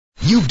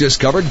You've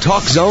discovered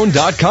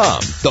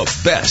TalkZone.com,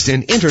 the best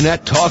in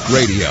Internet talk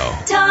radio.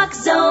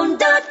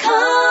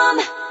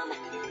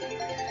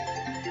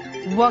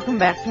 TalkZone.com. Welcome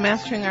back to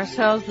Mastering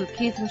Ourselves with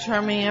Keith and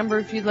Charmaine Amber.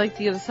 If you'd like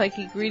to get a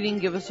psychic reading,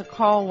 give us a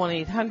call,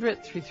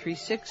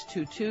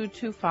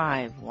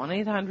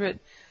 1-800-336-2225.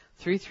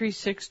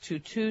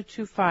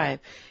 1-800-336-2225.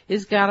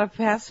 Is God a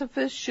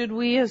pacifist? Should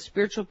we as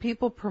spiritual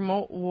people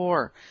promote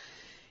war?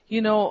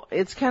 You know,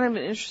 it's kind of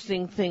an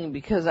interesting thing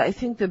because I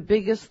think the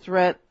biggest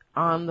threat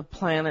on the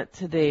planet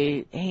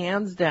today,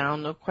 hands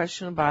down, no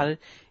question about it,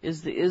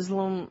 is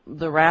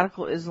the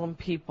radical Islam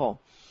people.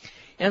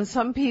 And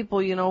some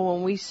people, you know,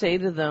 when we say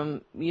to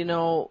them, you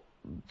know,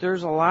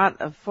 there's a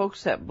lot of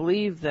folks that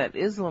believe that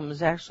Islam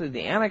is actually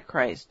the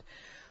Antichrist,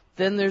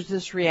 then there's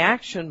this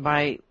reaction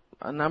by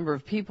a number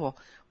of people.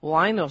 Well,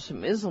 I know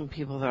some Islam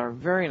people that are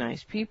very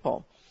nice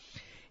people.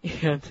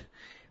 And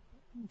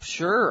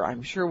sure,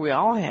 I'm sure we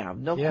all have,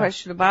 no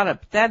question about it,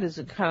 but that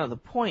isn't kind of the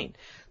point.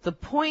 The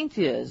point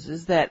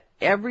is that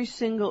every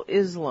single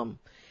Islam,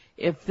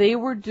 if they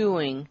were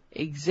doing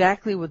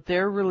exactly what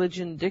their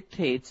religion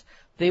dictates,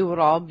 they would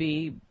all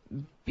be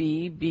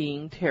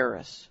being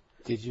terrorists.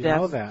 Did you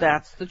know that?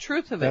 That's the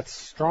truth of it. That's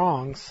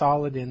strong,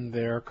 solid in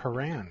their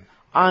Quran.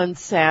 On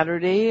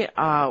Saturday,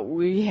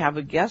 we have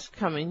a guest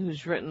coming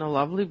who's written a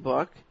lovely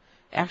book.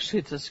 Actually,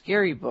 it's a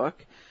scary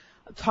book,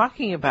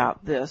 talking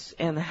about this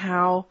and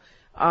how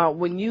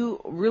when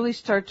you really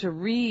start to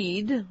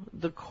read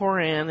the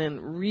Quran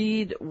and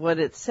read what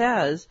it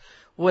says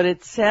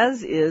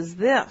is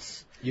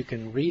this. You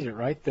can read it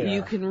right there.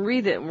 You can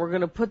read it, and we're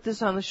going to put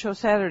this on the show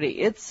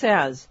Saturday. It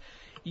says,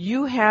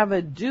 you have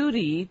a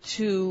duty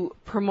to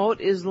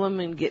promote Islam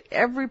and get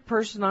every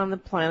person on the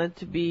planet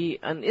to be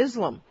an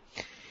Islam.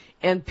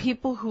 And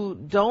people who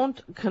don't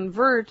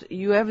convert,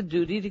 you have a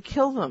duty to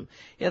kill them.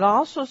 It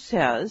also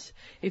says,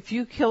 if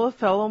you kill a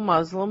fellow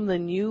Muslim,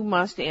 then you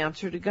must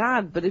answer to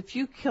God. But if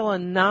you kill a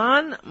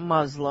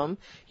non-Muslim,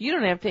 you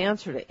don't have to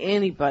answer to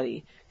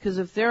anybody. Because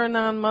if they're a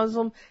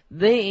non-Muslim,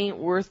 they ain't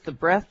worth the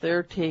breath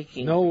they're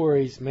taking. No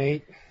worries,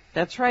 mate.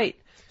 That's right.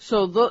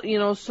 So,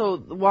 so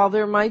while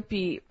there might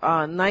be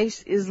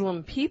nice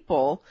Islam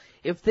people,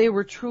 if they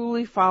were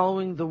truly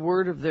following the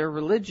word of their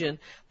religion,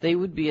 they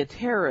would be a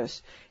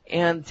terrorist.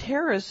 And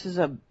terrorists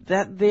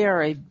they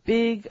are a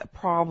big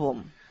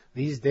problem.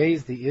 These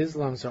days, the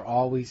Islams are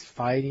always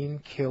fighting,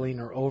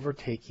 killing, or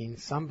overtaking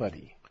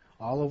somebody.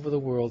 All over the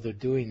world, they're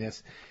doing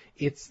this.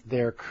 It's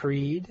their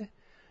creed.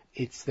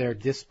 It's their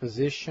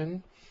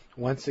disposition.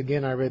 Once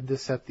again, I read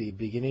this at the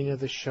beginning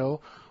of the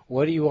show.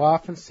 What do you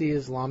often see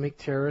Islamic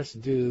terrorists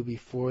do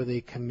before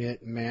they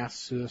commit mass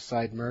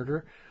suicide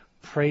murder?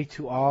 Pray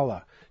to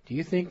Allah. Do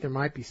you think there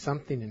might be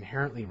something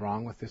inherently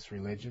wrong with this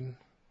religion?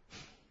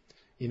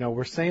 You know,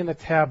 we're saying a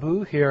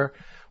taboo here.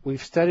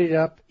 We've studied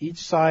up each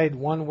side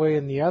one way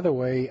and the other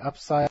way,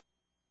 upside.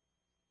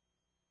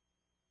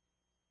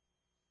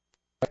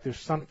 There's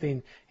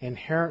something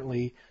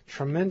inherently,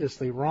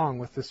 tremendously wrong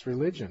with this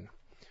religion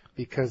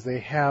because they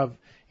have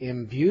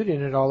imbued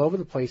in it all over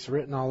the place,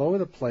 written all over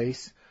the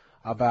place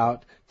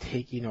about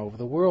taking over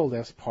the world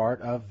as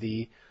part of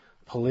the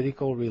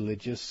political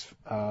religious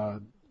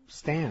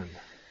stand.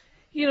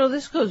 You know,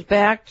 this goes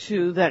back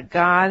to that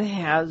God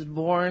has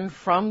born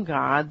from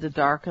God the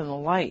dark and the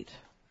light.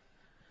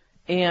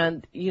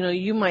 And, you know,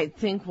 you might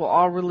think, well,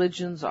 all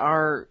religions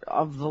are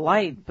of the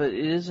light, but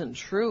it isn't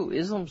true.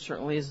 Islam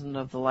certainly isn't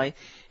of the light.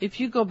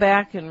 If you go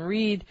back and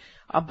read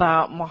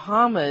about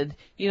Muhammad,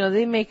 you know,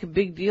 they make a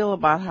big deal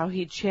about how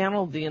he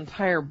channeled the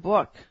entire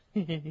book.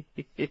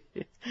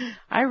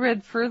 I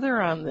read further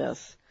on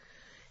this.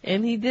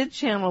 And he did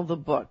channel the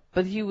book,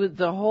 but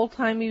the whole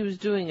time he was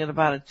doing it,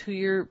 about a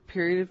 2-year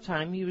period of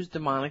time, he was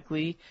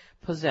demonically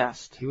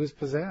possessed. He was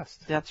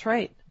possessed. That's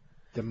right.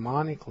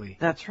 Demonically.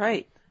 That's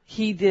right.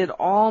 He did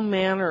all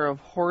manner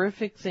of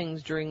horrific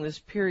things during this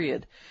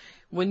period.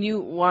 If you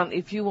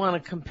want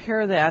to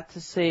compare that to,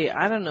 say,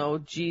 I don't know,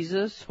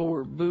 Jesus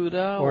or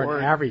Buddha or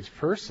an average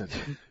person.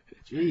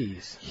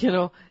 Jeez. You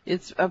know,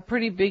 it's a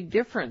pretty big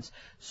difference.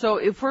 So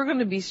if we're going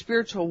to be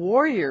spiritual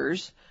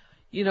warriors,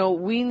 you know,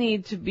 we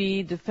need to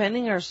be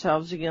defending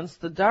ourselves against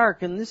the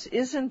dark. And this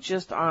isn't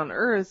just on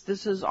Earth.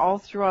 This is all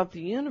throughout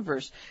the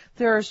universe.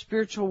 There are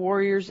spiritual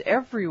warriors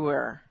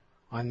everywhere.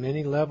 On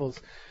many levels.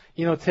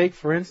 You know, take,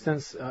 for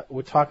instance,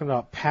 we're talking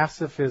about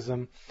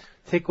pacifism.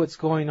 Take what's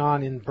going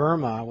on in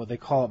Burma, what they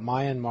call it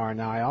Myanmar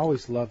now. I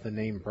always love the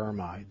name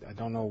Burma. I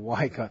don't know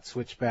why it got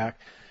switched back.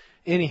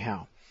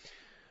 Anyhow,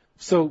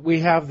 so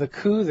we have the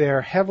coup there,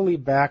 heavily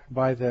backed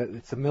by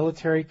it's a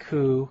military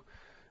coup.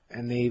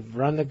 And they've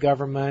run the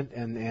government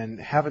and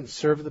haven't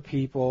served the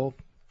people,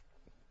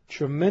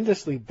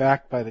 tremendously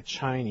backed by the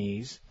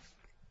Chinese.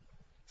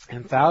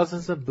 And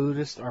thousands of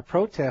Buddhists are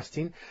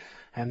protesting,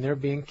 and they're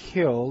being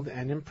killed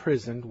and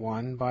imprisoned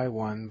one by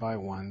one by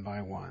one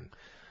by one.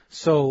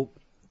 So,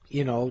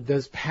 you know,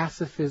 does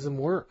pacifism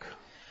work?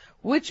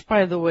 Which,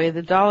 by the way,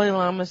 the Dalai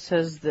Lama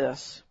says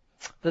this.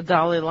 The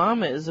Dalai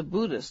Lama is a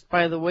Buddhist.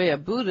 By the way, a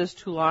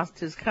Buddhist who lost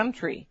his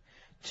country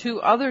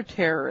to other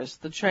terrorists,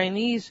 the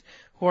Chinese,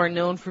 who are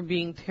known for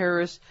being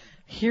terrorists.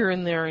 here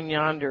and there and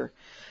yonder.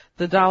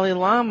 The Dalai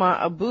Lama,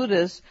 a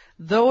Buddhist,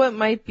 though it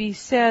might be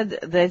said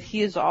that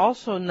he is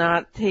also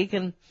not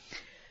taken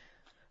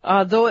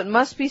though it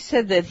must be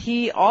said that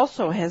he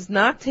also has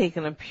not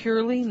taken a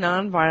purely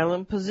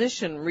nonviolent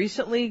position,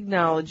 recently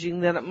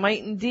acknowledging that it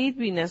might indeed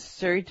be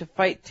necessary to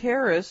fight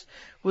terrorists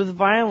with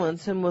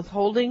violence and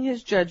withholding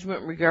his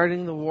judgment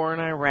regarding the war in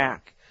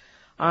Iraq.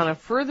 On a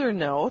further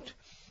note,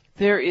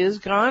 there is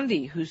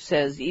Gandhi, who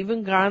says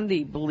even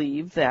Gandhi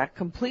believed that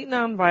complete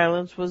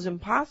nonviolence was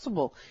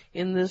impossible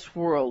in this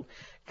world,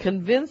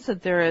 convinced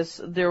that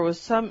there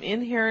was some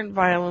inherent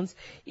violence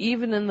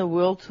even in the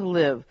will to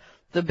live.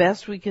 The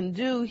best we can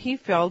do, he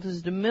felt,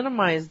 is to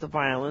minimize the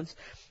violence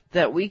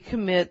that we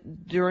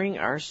commit during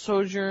our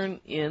sojourn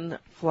in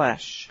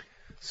flesh.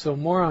 So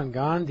more on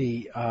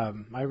Gandhi.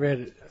 I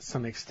read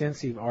some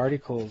extensive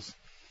articles.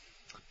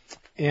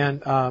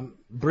 And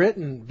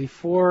Britain,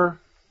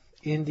 before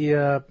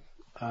India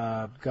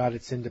got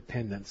its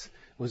independence,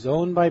 was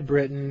owned by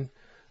Britain.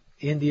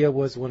 India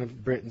was one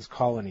of Britain's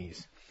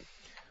colonies.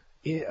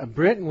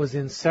 Britain was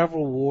in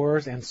several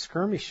wars and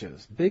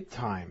skirmishes, big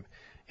time,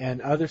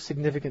 and other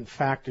significant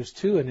factors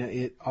too,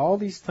 and all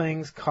these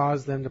things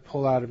caused them to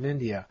pull out of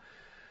India.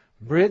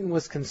 Britain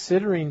was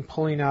considering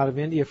pulling out of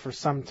India for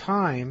some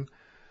time,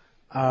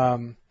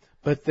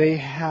 but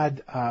they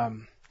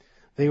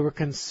were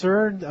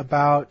concerned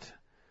about,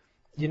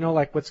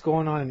 like what's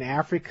going on in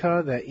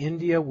Africa, that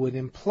India would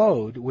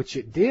implode, which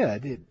it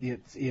did.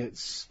 It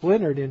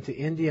splintered into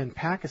India and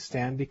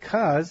Pakistan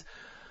because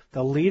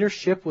the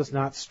leadership was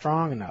not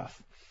strong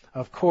enough.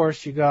 Of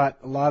course, you got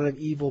a lot of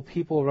evil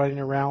people running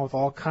around with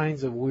all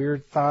kinds of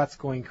weird thoughts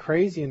going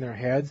crazy in their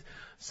heads.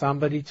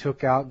 Somebody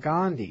took out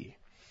Gandhi.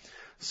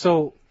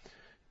 So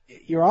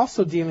you're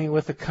also dealing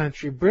with a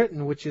country,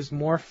 Britain, which is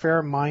more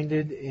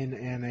fair-minded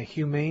in a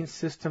humane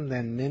system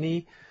than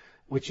many,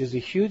 which is a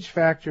huge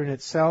factor in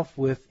itself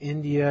with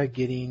India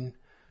getting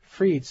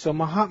freed. So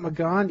Mahatma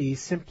Gandhi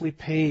simply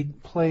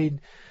played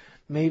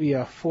maybe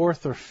a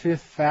fourth or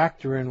fifth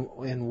factor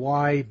in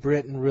why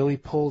Britain really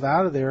pulled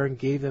out of there and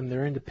gave them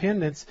their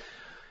independence.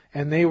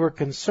 And they were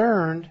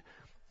concerned,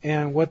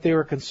 and what they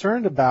were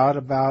concerned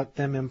about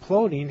them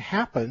imploding,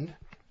 happened.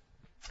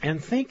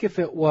 And think if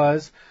it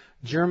was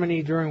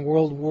Germany during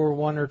World War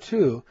I or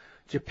II,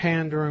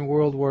 Japan during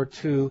World War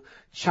II,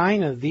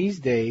 China these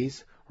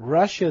days,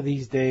 Russia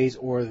these days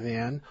or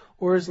then,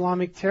 or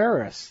Islamic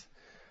terrorists.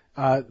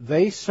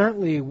 They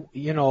certainly,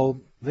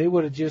 they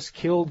would have just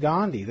killed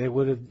Gandhi. They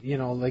would have,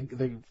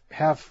 they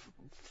have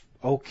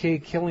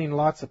killing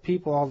lots of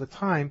people all the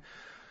time.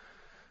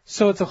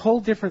 So it's a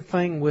whole different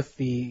thing with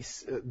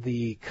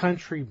the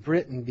country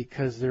Britain,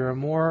 because they're a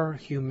more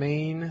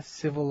humane,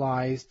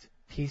 civilized,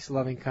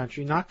 peace-loving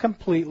country. Not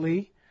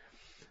completely,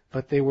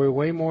 but they were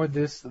way more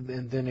this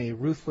than a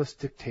ruthless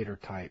dictator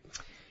type.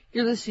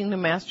 You're listening to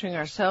Mastering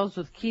Ourselves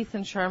with Keith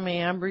and Charmaine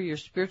Amber, your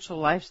spiritual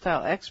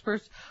lifestyle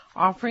experts,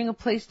 offering a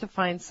place to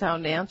find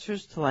sound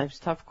answers to life's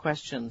tough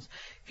questions.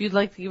 If you'd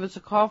like to give us a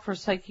call for a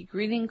psychic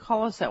reading,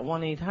 call us at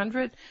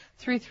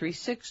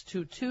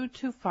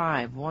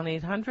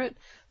 1-800-336-2225,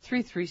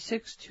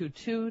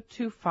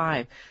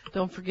 1-800-336-2225.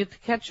 Don't forget to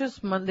catch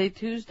us Monday,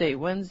 Tuesday,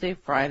 Wednesday,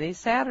 Friday,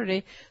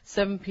 Saturday,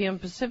 7 p.m.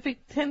 Pacific,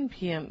 10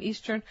 p.m.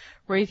 Eastern,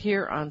 right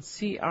here on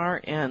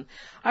CRN.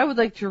 I would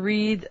like to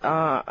read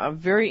a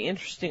very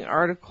interesting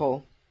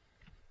article.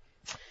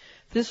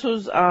 This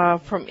was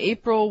from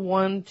April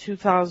 1,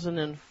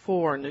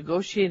 2004,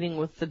 Negotiating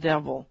with the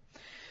Devil.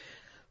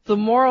 The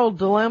moral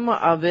dilemma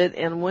of it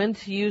and when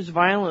to use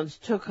violence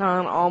took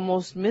on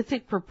almost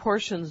mythic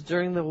proportions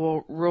during the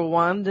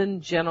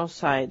Rwandan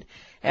genocide.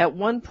 At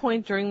one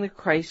point during the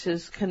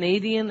crisis,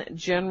 Canadian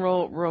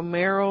General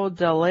Romero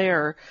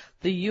Dallaire,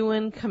 the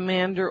UN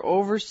commander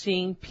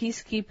overseeing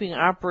peacekeeping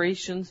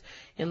operations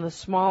in the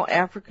small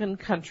African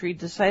country,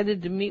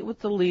 decided to meet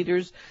with the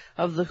leaders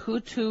of the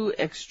Hutu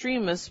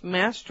extremist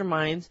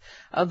masterminds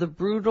of the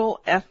brutal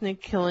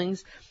ethnic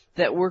killings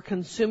that were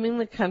consuming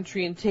the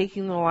country and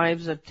taking the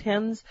lives of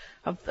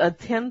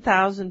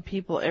 10,000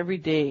 people every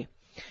day.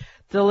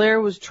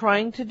 Dallaire was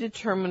trying to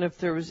determine if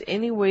there was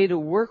any way to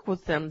work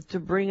with them to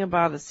bring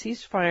about a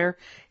ceasefire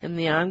in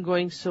the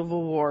ongoing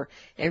civil war,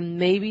 and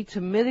maybe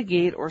to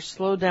mitigate or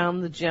slow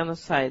down the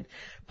genocide.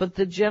 But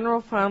the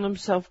general found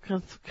himself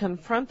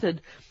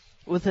confronted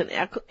with an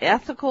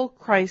ethical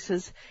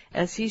crisis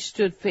as he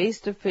stood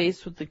face to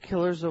face with the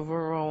killers of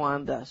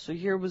Rwanda. So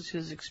here was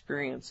his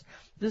experience.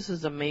 This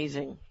is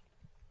amazing.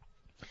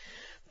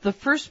 The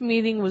first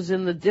meeting was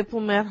in the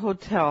Diplomat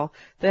Hotel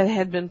that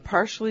had been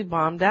partially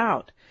bombed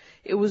out.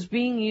 It was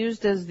being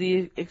used as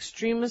the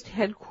extremist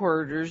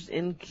headquarters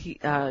in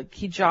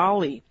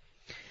Kigali.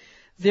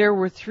 There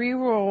were 3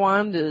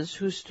 Rwandans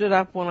who stood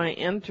up when I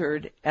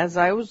entered. As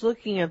I was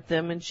looking at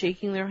them and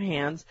shaking their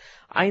hands,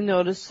 I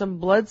noticed some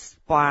blood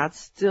spots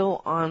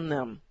still on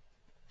them.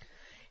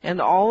 And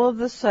all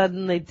of a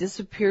sudden they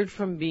disappeared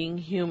from being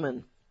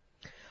human.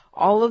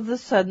 All of a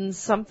sudden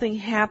something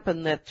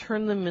happened that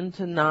turned them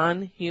into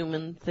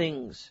non-human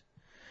things.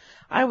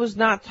 I was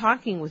not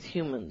talking with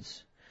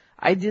humans.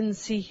 I didn't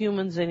see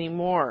humans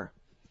anymore.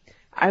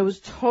 I was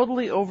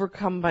totally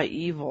overcome by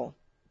evil.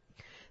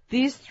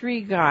 These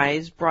three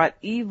guys brought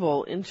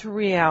evil into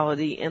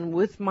reality, and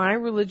with my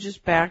religious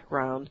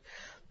background,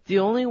 the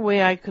only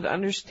way I could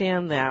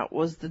understand that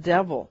was the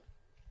devil.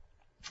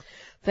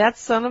 That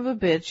son of a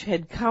bitch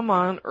had come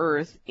on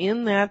earth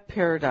in that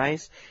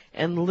paradise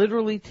and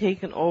literally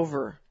taken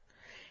over.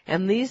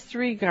 And these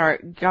three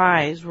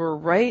guys were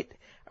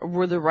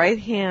the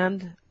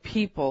right-hand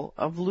people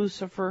of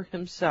Lucifer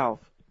himself.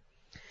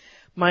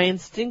 My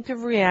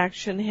instinctive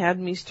reaction had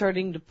me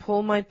starting to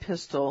pull my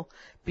pistol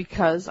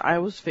because I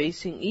was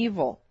facing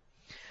evil.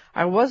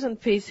 I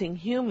wasn't facing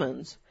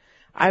humans.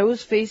 I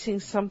was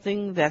facing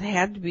something that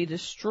had to be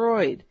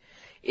destroyed.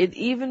 It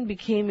even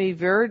became a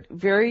very,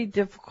 very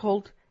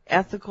difficult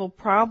ethical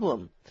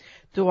problem.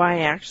 Do I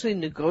actually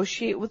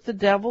negotiate with the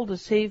devil to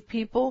save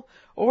people,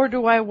 or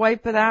do I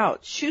wipe it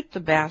out? Shoot the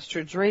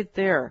bastards right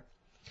there.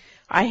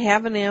 I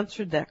haven't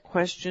answered that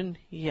question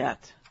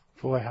yet.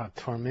 Boy, how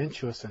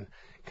tormentuous. And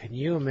can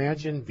you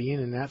imagine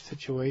being in that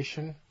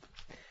situation?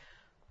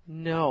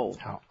 No.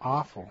 How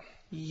awful.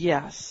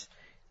 Yes.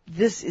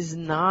 This is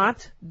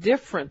not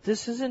different.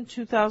 This is in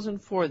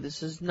 2004.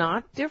 This is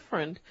not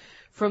different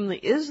from the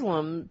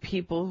Islam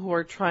people who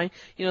are trying,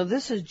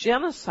 this is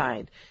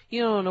genocide.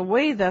 In a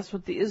way, that's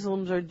what the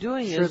Islams are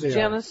doing, Sure is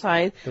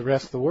genocide. The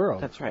rest of the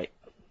world. That's right.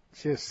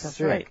 Just That's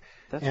sick. right.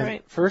 That's and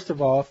right. First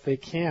of all, if they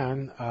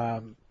can,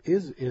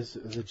 is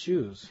the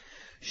Jews.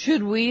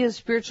 Should we as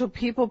spiritual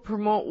people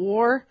promote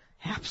war?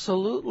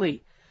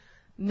 Absolutely.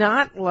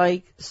 Not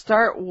like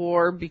start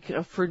war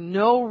for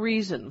no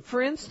reason.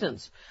 For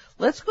instance,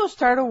 let's go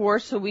start a war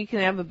so we can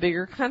have a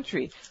bigger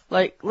country.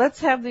 Like,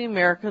 let's have the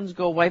Americans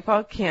go wipe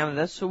out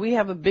Canada so we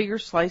have a bigger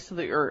slice of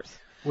the earth.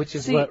 Which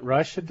is what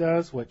Russia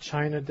does, what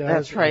China does.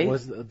 That's right.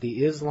 What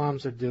the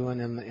Islams are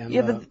doing,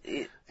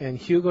 and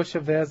Hugo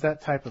Chavez,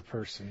 that type of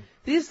person.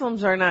 The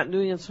Islams are not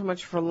doing it so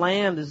much for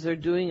land as they're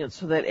doing it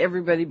so that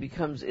everybody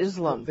becomes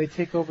Islam. They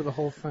take over the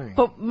whole thing.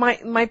 But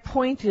my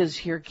point is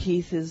here,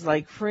 Keith, is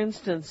like, for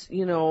instance,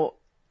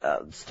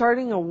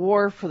 starting a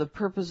war for the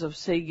purpose of,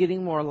 say,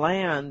 getting more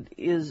land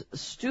is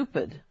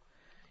stupid.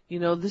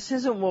 This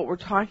isn't what we're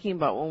talking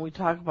about when we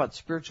talk about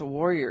spiritual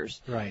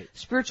warriors. Right.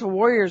 Spiritual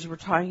warriors, we're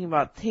talking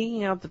about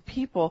taking out the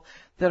people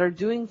that are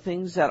doing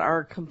things that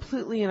are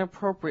completely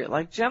inappropriate,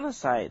 like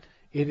genocide.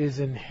 It is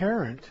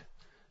inherent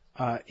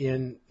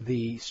in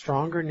the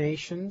stronger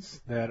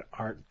nations that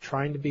are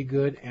trying to be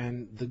good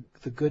and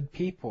the good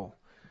people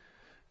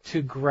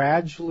to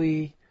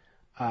gradually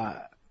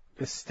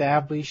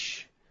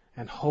establish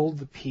and hold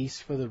the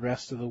peace for the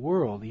rest of the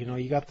world.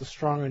 You got the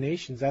stronger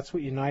nations. That's what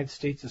the United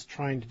States is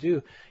trying to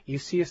do. You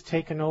see us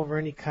taking over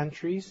any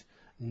countries?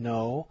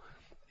 No.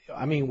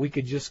 I mean, we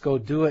could just go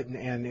do it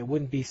and it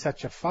wouldn't be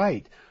such a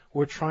fight.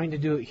 We're trying to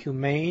do it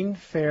humane,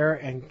 fair,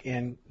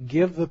 and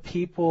give the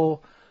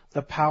people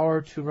the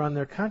power to run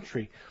their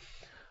country.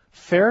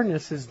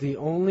 Fairness is the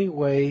only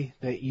way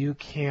that you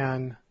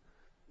can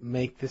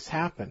make this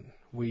happen,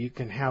 where you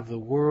can have the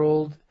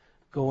world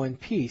go in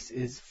peace,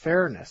 is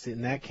fairness.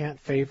 And that can't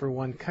favor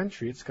one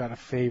country. It's got to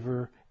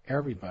favor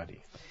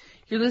everybody.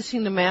 You're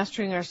listening to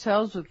Mastering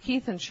Ourselves with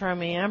Keith and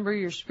Charmaine Amber,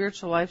 your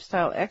spiritual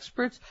lifestyle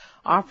experts,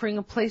 offering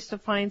a place to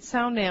find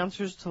sound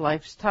answers to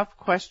life's tough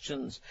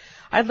questions.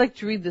 I'd like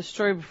to read this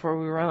story before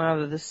we run out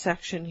of this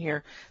section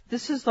here.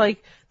 This is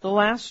like, the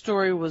last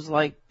story was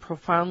like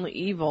profoundly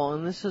evil,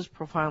 and this is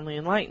profoundly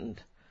enlightened.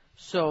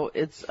 So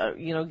it's,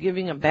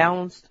 giving a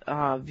balanced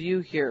view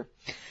here.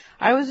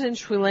 I was in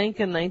Sri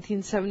Lanka in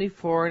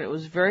 1974, and it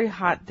was a very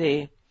hot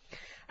day.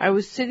 I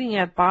was sitting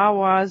at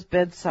Bawa's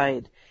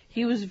bedside.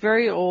 He was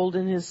very old,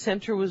 and his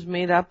center was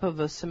made up of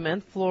a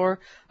cement floor,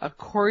 a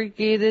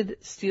corrugated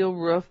steel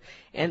roof,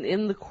 and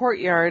in the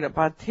courtyard,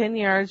 about 10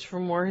 yards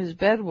from where his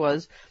bed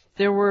was,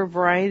 there were a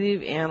variety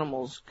of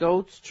animals,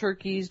 goats,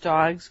 turkeys,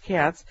 dogs,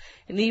 cats,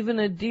 and even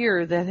a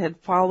deer that had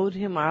followed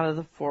him out of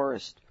the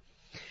forest.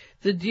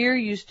 The deer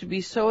used to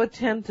be so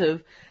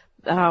attentive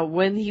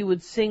when he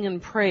would sing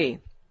and pray.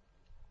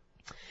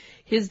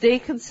 His day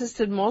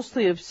consisted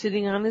mostly of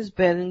sitting on his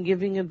bed and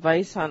giving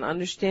advice on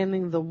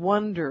understanding the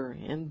wonder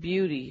and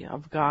beauty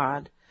of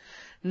God.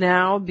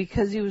 Now,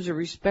 because he was a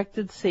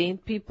respected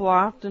saint, people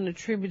often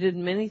attributed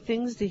many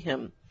things to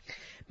him,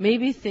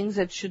 maybe things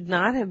that should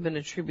not have been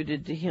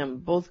attributed to him,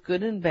 both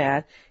good and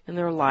bad, in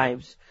their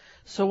lives.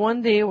 So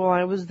one day while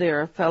I was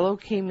there, a fellow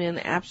came in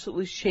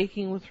absolutely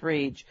shaking with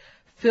rage,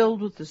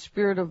 filled with the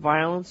spirit of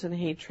violence and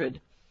hatred.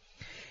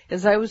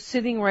 As I was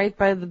sitting right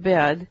by the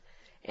bed,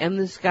 I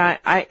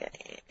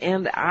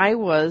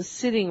was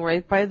sitting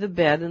right by the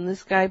bed, and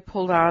this guy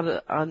pulled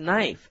out a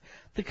knife,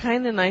 the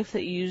kind of knife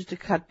that you use to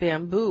cut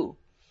bamboo.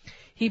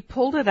 He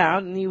pulled it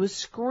out, and he was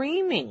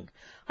screaming.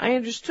 I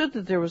understood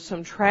that there was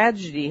some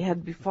tragedy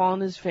had befallen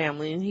his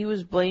family, and he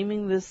was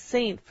blaming this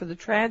saint for the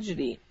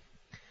tragedy.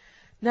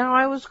 Now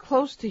I was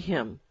close to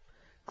him,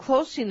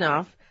 close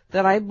enough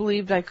that I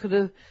believed I could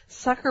have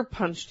sucker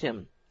punched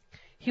him.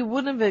 He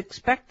wouldn't have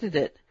expected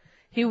it.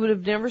 He would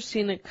have never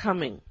seen it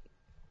coming.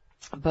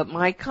 But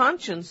my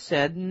conscience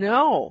said,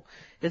 no,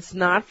 it's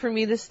not for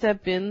me to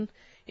step in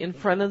in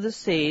front of the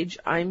sage.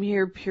 I'm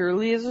here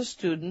purely as a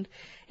student,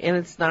 and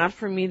it's not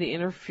for me to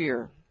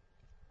interfere.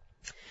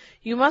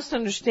 You must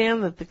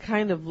understand that the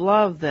kind of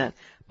love that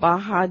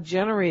Baha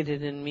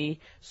generated in me,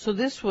 so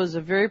this was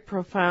a very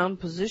profound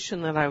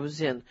position that I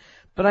was in.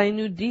 But I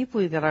knew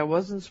deeply that I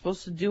wasn't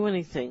supposed to do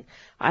anything.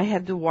 I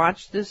had to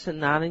watch this and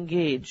not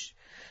engage.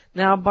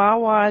 Now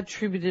Bawa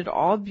attributed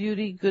all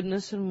beauty,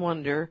 goodness, and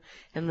wonder,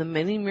 and the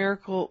many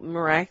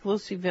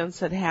miraculous events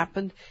that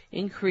happened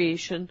in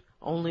creation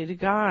only to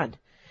God,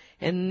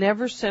 and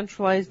never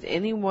centralized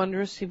any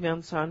wondrous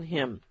events on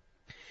Him.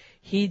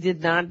 He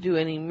did not do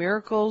any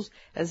miracles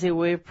as a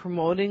way of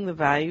promoting the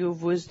value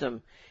of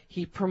wisdom.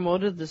 He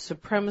promoted the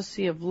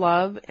supremacy of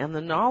love and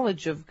the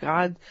knowledge of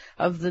God,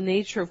 of the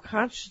nature of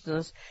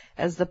consciousness,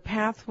 as the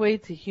pathway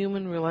to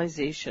human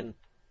realization.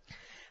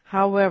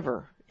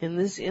 However, in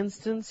this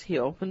instance, he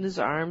opened his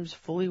arms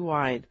fully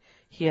wide.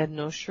 He had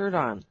no shirt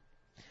on.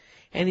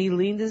 And he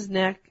leaned his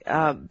neck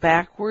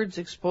backwards,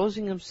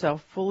 exposing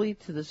himself fully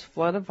to this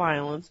flood of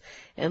violence,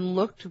 and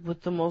looked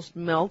with the most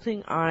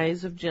melting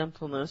eyes of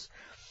gentleness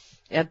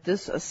at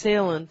this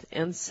assailant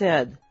and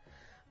said,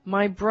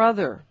 "My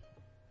brother,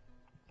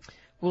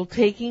 will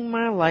taking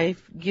my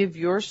life give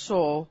your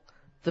soul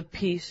the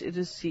peace it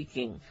is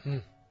seeking?"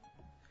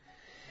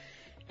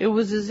 It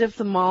was as if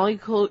the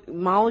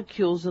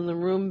molecules in the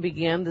room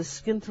began to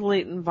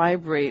scintillate and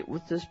vibrate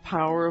with this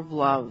power of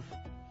love.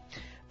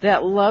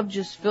 That love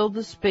just filled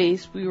the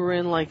space we were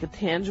in like a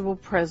tangible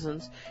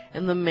presence,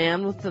 and the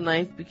man with the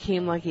knife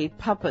became like a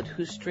puppet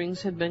whose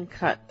strings had been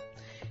cut.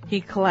 He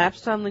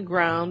collapsed on the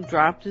ground,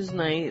 dropped his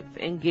knife,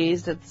 and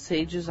gazed at the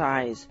sage's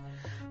eyes.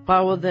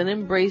 Bawa then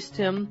embraced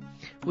him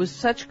with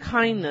such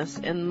kindness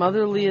and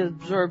motherly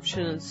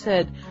absorption and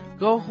said,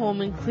 "Go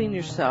home and clean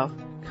yourself.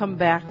 Come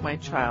back, my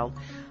child."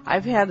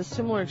 I've had a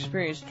similar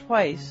experience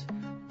twice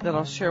that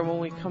I'll share when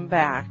we come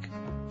back.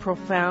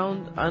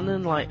 Profound,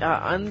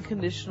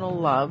 unconditional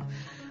love.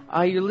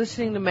 You're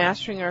listening to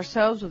Mastering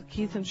Ourselves with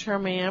Keith and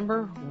Charmaine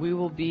Amber. We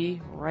will be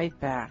right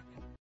back.